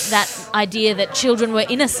 Was that idea that children were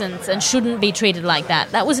innocent and shouldn't be treated like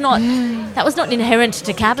that? That was not inherent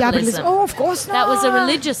to capitalism. Oh, of course not. That was a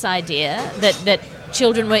religious idea that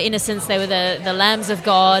children were innocents. They were the lambs of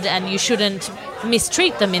God, and you shouldn't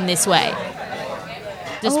mistreat them in this way.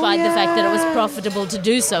 Despite the fact that it was profitable to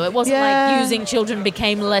do so. It wasn't like using children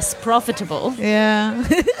became less profitable. Yeah.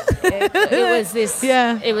 it was this.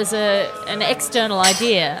 Yeah. It was an external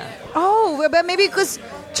idea. Oh, but maybe because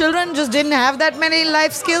children just didn't have that many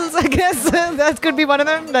life skills, I guess. That could be one of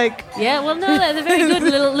them. Yeah, well, no, they're very good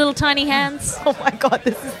little tiny hands. Oh my God,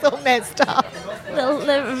 this is so messed up.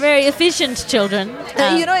 They're very efficient children.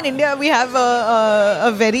 In India, we have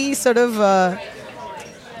a very sort of...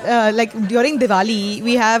 during Diwali,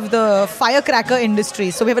 we have the firecracker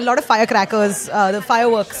industry. So we have a lot of firecrackers, the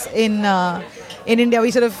fireworks in India.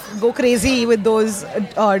 We sort of go crazy with those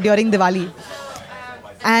during Diwali.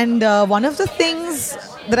 And one of the things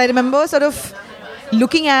that I remember sort of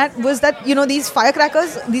looking at was that these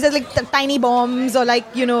firecrackers, these are like tiny bombs, or I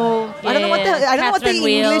don't know what the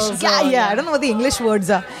English I don't know what the English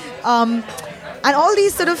words are. And all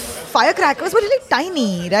these sort of firecrackers were really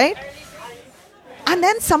tiny, right? And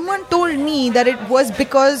then someone told me that it was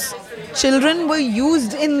because children were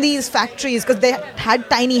used in these factories because they had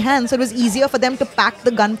tiny hands, so it was easier for them to pack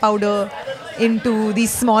the gunpowder into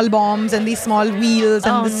these small bombs and these small wheels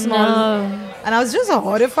and And I was just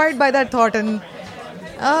horrified by that thought. And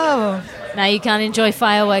now you can't enjoy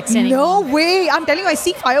fireworks anymore. No way. I'm telling you, I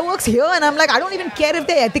see fireworks here and I'm like, I don't even care if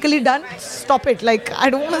they're ethically done. Stop it. I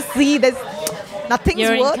don't want to see this. Nothing's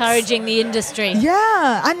You're worth... encouraging the industry.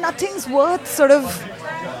 Yeah, and nothing's worth sort of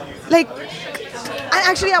And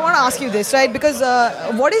actually, I want to ask you this, right? Because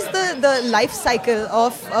what is the life cycle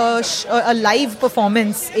of a live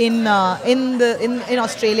performance in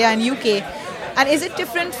Australia and UK? And is it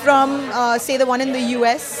different from, say, the one in the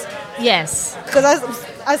US? Yes. Because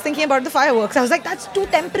I was thinking about the fireworks. I was like, that's too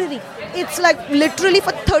temporary. It's literally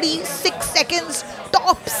for 36 seconds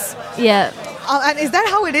tops. Yeah. And is that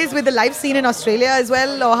how it is with the live scene in Australia as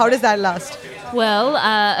well, or how does that last? Well,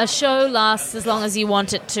 a show lasts as long as you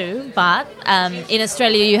want it to, but in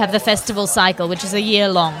Australia you have the festival cycle, which is a year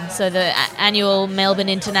long. So the annual Melbourne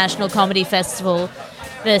International Comedy Festival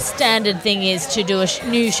the standard thing is to do a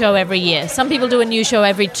new show every year. Some people do a new show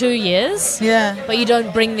every 2 years. Yeah. But you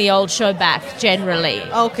don't bring the old show back generally.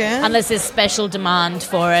 Okay. Unless there's special demand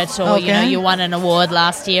for it, or you won an award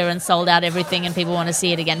last year and sold out everything and people want to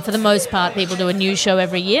see it again. For the most part, people do a new show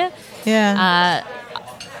every year. Yeah.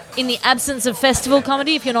 In the absence of festival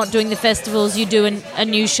comedy, if you're not doing the festivals, you do a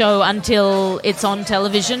new show until it's on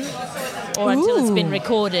television or until it's been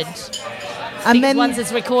recorded. And because then once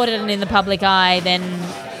it's recorded and in the public eye, then,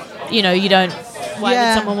 you don't... Why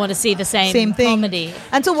would someone want to see the same thing. comedy?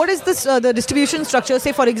 And so what is this the distribution structure,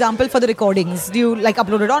 say, for example, for the recordings? Do you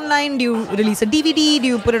upload it online? Do you release a DVD? Do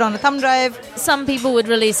you put it on a thumb drive? Some people would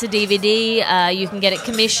release a DVD. You can get it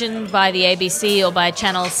commissioned by the ABC or by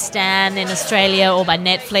Channel Stan in Australia or by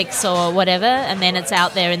Netflix or whatever, and then it's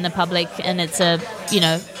out there in the public, and it's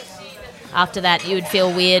after that you would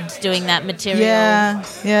feel weird doing that material.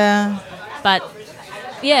 Yeah. But,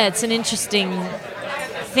 it's an interesting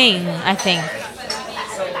thing, I think.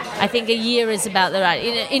 I think a year is about the right.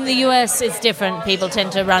 In the US, it's different. People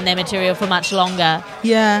tend to run their material for much longer.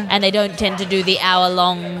 Yeah. And they don't tend to do the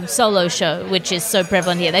hour-long solo show, which is so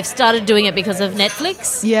prevalent here. They've started doing it because of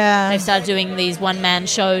Netflix. Yeah. They've started doing these one-man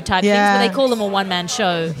show type things, but they call them a one-man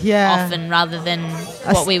show often rather than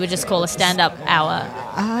what we would just call a stand-up hour.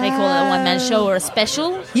 They call it a one-man show or a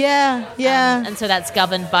special. Yeah. And so that's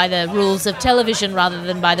governed by the rules of television rather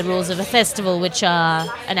than by the rules of a festival, which are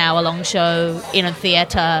an hour-long show in a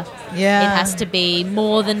theatre. Yeah. It has to be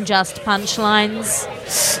more than just punchlines.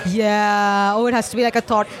 Yeah. Oh, it has to be like a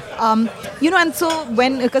thought. And so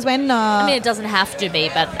when... I mean, it doesn't have to be,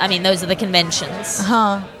 but I mean, those are the conventions.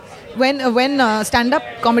 When stand-up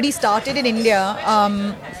comedy started in India,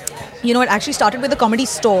 it actually started with a comedy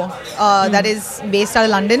store that is based out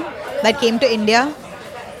of London that came to India.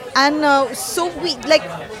 And so we,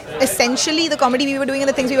 essentially the comedy we were doing and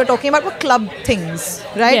the things we were talking about were club things,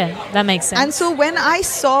 right? Yeah, that makes sense. And so when I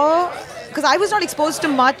saw, because I was not exposed to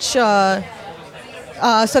much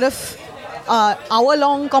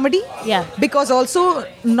hour-long comedy. Yeah. Because also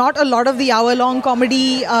not a lot of the hour-long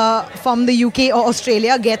comedy from the UK or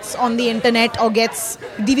Australia gets on the internet or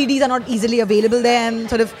DVDs are not easily available there, and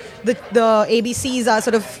sort of the ABCs are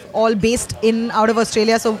sort of all based out of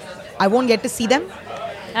Australia, so I won't get to see them.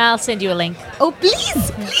 I'll send you a link. Oh,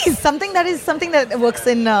 please. Something that works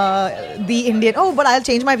in the Indian. Oh, but I'll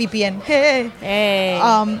change my VPN. Hey.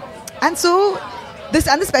 And so the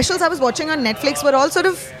specials I was watching on Netflix were all sort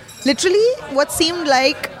of literally what seemed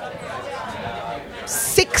like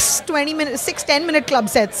 10-minute club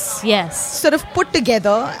sets. Yes. Sort of put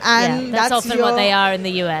together, and that's often what they are in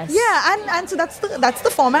the US. Yeah, and so that's the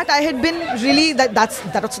format I had been really that's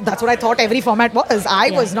what I thought every format was.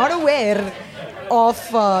 I was not aware of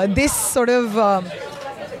this sort of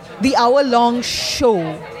the hour-long show.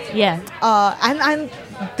 Yeah. And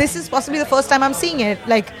this is possibly the first time I'm seeing it.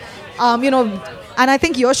 And I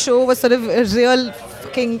think your show was sort of a real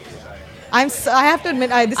fucking... I have to admit,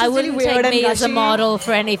 this is really weird. I wouldn't take me and as a model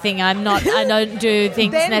for anything. I don't do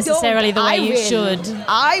things necessarily the way you should.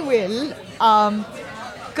 I will.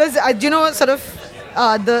 Because, sort of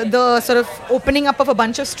the sort of opening up of a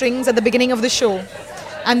bunch of strings at the beginning of the show.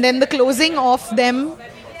 And then the closing of them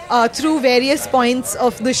through various points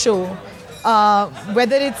of the show.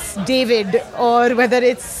 Whether it's David or whether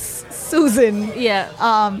it's Susan. Yeah.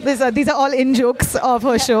 These are all in-jokes of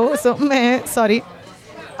her show. So, sorry.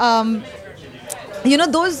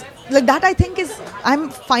 Those... that I think I'm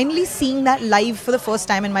finally seeing that live for the first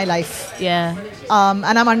time in my life. Yeah.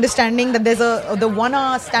 And I'm understanding that there's the 1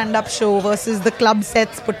 hour stand-up show versus the club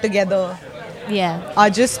sets put together. Yeah. Are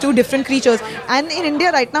just two different creatures. And in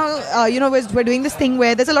India right now, we're doing this thing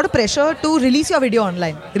where there's a lot of pressure to release your video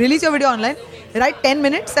online. Write 10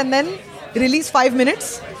 minutes and then release 5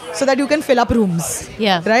 minutes so that you can fill up rooms.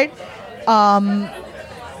 Yeah. Right? And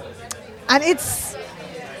it's...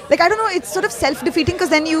 I don't know, it's sort of self-defeating because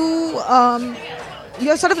then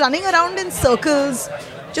you're sort of running around in circles,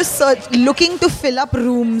 just looking to fill up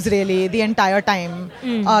rooms really the entire time.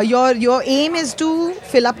 Your aim is to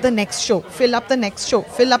fill up the next show.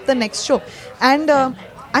 And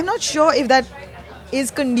I'm not sure if that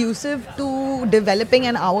is conducive to developing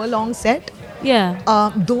an hour-long set. Yeah.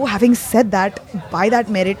 Though having said that, by that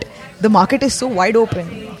merit, the market is so wide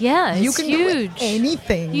open. Yeah, it's you can huge. do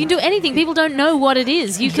anything. You can do anything. People don't know what it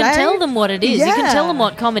is. You can tell them what it is. Yeah. You can tell them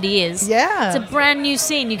what comedy is. Yeah. It's a brand new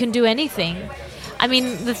scene. You can do anything. I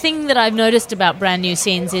mean, the thing that I've noticed about brand new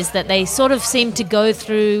scenes is that they sort of seem to go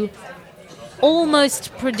through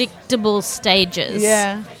almost predictable stages.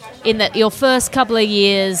 Yeah. In that your first couple of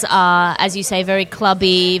years are, as you say, very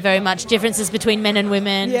clubby, very much differences between men and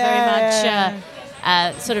women, very much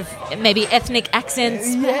sort of maybe ethnic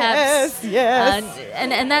accents, perhaps. Yes.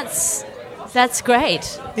 And that's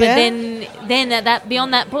great. But then at that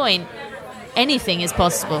beyond that point, anything is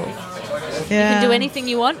possible. You can do anything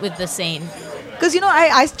you want with the scene. Because,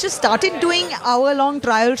 I just started doing hour-long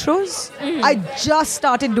trial shows. I just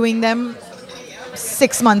started doing them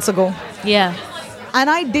 6 months ago. Yeah. And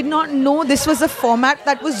I did not know this was a format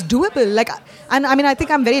that was doable. I think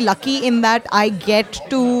I'm very lucky in that I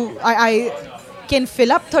can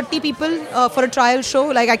fill up 30 people for a trial show.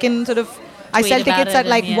 Like I can I sell tickets at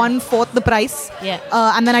 1/4 the price. Yeah.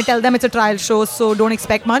 And then I tell them it's a trial show, so don't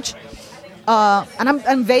expect much. And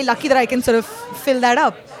I'm very lucky that I can sort of fill that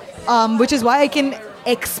up, which is why I can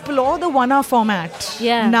explore the 1 hour format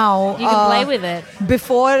now. You can play with it.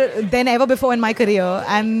 Ever before in my career.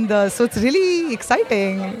 And so it's really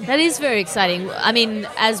exciting. That is very exciting. I mean,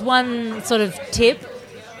 as one sort of tip,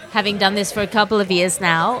 having done this for a couple of years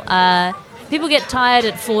now, people get tired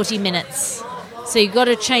at 40 minutes. So you've got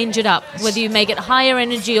to change it up. Whether you make it higher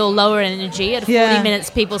energy or lower energy, at 40 minutes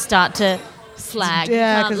people start to slag. You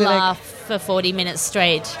can't laugh for 40 minutes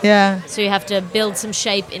straight. Yeah. So you have to build some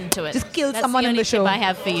shape into it. Just kill That's someone in the show. Tip I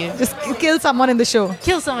have for you. Just kill someone in the show.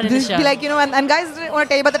 Kill someone in the show. Be like, and guys, I want to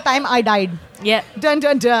tell you about the time I died. Yeah. Dun,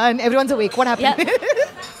 dun, dun. Everyone's awake. What happened? Yep.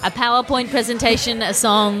 A PowerPoint presentation, a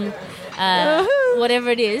song, whatever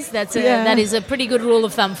it is. That is a pretty good rule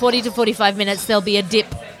of thumb. 40 to 45 minutes, there'll be a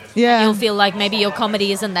dip. Yeah. You'll feel like maybe your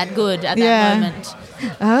comedy isn't that good at that moment.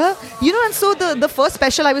 And so the first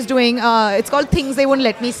special I was doing, it's called Things They Won't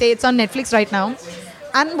Let Me Say. It's on Netflix right now.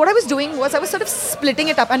 And what I was doing was I was sort of splitting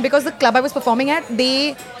it up. And because the club I was performing at,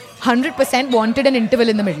 they 100% wanted an interval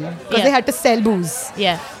in the middle. Because they had to sell booze.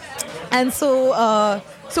 Yeah. And so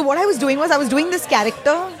what I was doing was I was doing this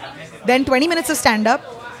character, then 20 minutes of stand-up,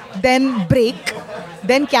 then break,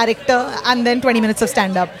 then character, and then 20 minutes of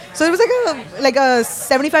stand-up. So it was like a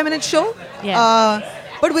 75-minute show. Yeah.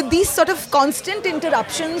 But with these sort of constant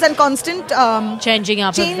interruptions and constant changing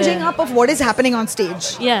up of what is happening on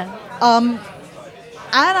stage. Yeah.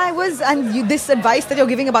 This advice that you're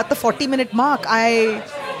giving about the 40-minute mark,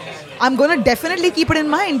 I'm going to definitely keep it in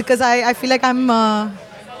mind because I feel like that'll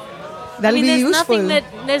be useful.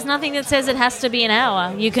 There's nothing that says it has to be an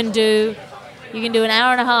hour. You can do an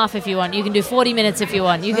hour and a half if you want. You can do 40 minutes if you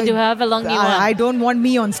want. You can do however long you want. I don't want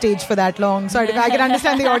me on stage for that long. So I can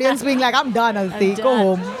understand the audience being like, I'm done, Alti. Go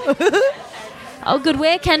home. Oh, good.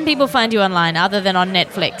 Where can people find you online other than on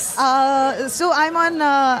Netflix? So I'm on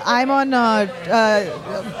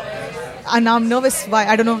and I'm nervous. Why?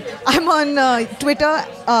 I don't know. I'm on Twitter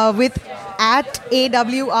with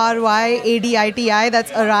 @AWRYADITI.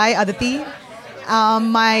 That's Arai Aditi.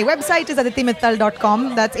 My website is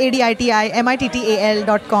aditimittal.com. That's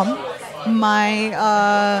ADITIMITTAL.com. My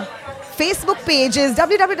Facebook page is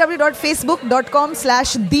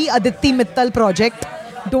www.facebook.com/The Aditi Mittal Project.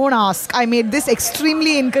 Don't ask. I made this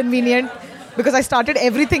extremely inconvenient because I started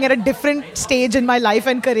everything at a different stage in my life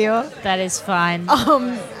and career. That is fine.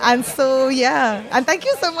 And so, and thank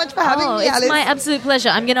you so much for having me, Alice. It's my absolute pleasure.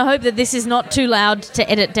 I'm going to hope that this is not too loud to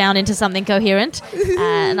edit down into something coherent,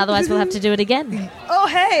 and otherwise we'll have to do it again. Oh,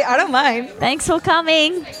 hey, I don't mind. Thanks for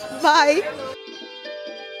coming. Bye.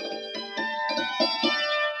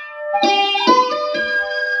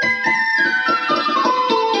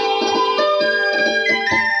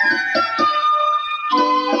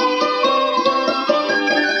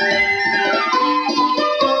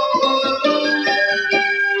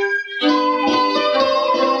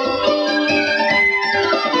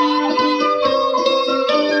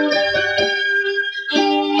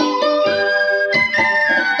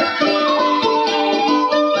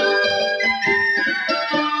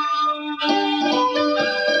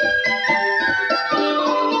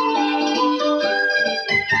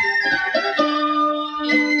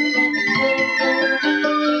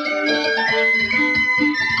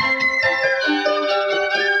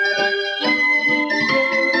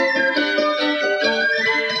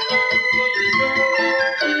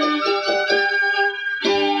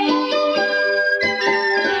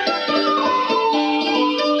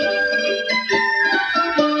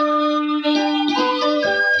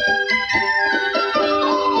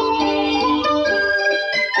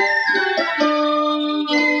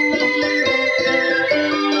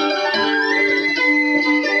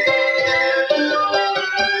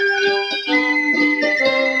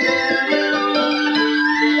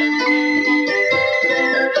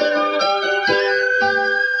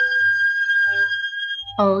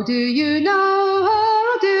 Oh, do you know,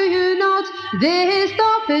 oh, do you not, this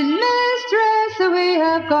top is mistress we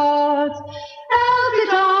have got. Out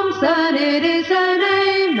Thompson, it is her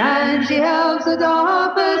name, and she helps the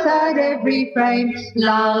doffers at every frame.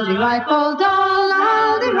 Laldy rifle doll,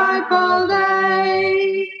 laldy rifle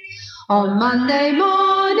day. On Monday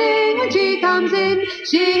morning when she comes in,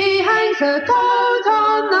 she hangs her coat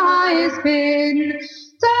on the highest pin.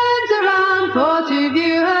 Turns around for to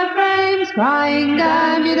view her frames, crying,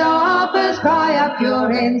 damn you doffers, cry up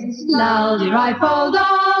your ends. Laldy rifle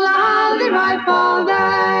doll, laldy rifle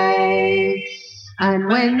day. And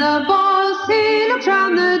when the boss, he looks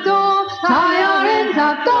round the door, tie our ends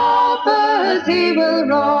up, doffers, he will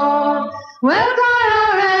roar. Well, tie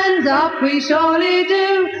our ends up, we surely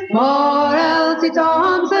do, for Elsie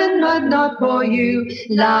Thompson, but not for you.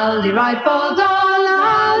 Laldy rifle doll,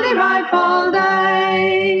 laldy rifle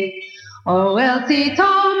day. Oh, Elsie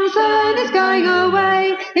Thompson is going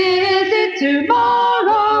away, is it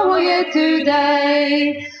tomorrow or yet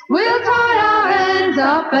today? We'll tie our ends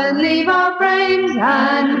up and leave our frames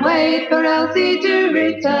and wait for Elsie to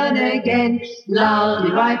return again.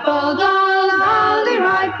 Laldy rifle doll, laldy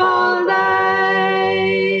rifle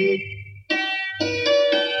day.